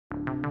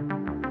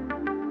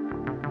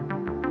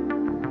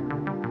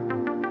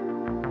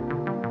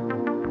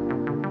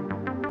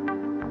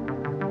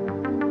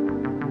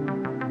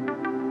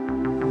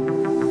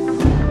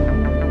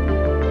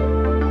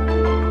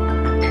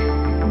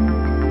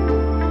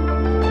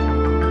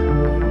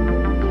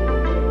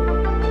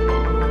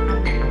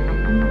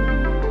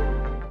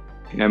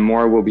and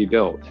more will be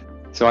built.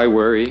 So I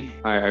worry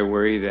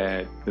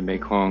that the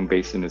Mekong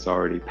Basin has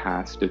already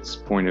passed its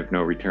point of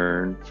no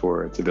return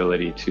for its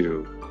ability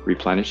to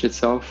replenish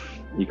itself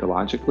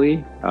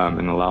ecologically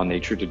and allow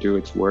nature to do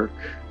its work.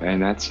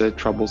 And that's a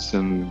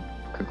troublesome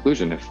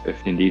conclusion if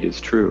indeed is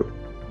true.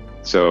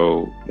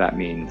 So that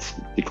means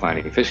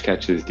declining fish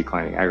catches,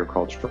 declining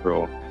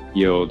agricultural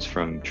yields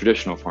from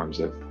traditional forms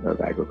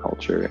of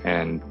agriculture,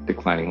 and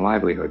declining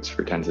livelihoods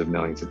for tens of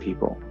millions of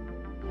people.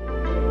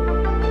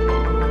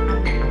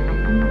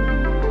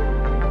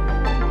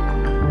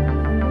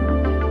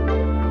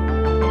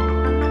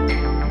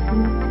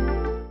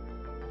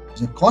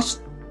 The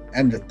cost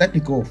and the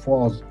technical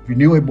for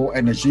renewable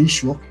energy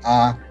sources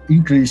are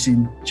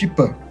increasing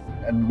cheaper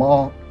and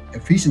more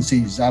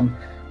efficiency than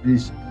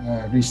this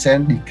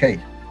recent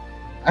decade.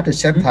 At the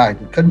same time,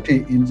 the country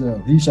in the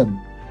region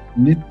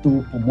need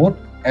to promote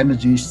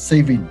energy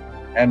saving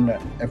and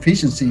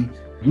efficiency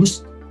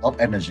use of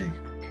energy.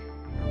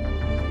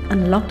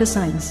 Unlock the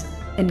science,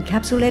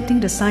 encapsulating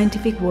the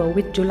scientific world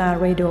with Chula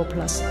Radio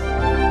Plus.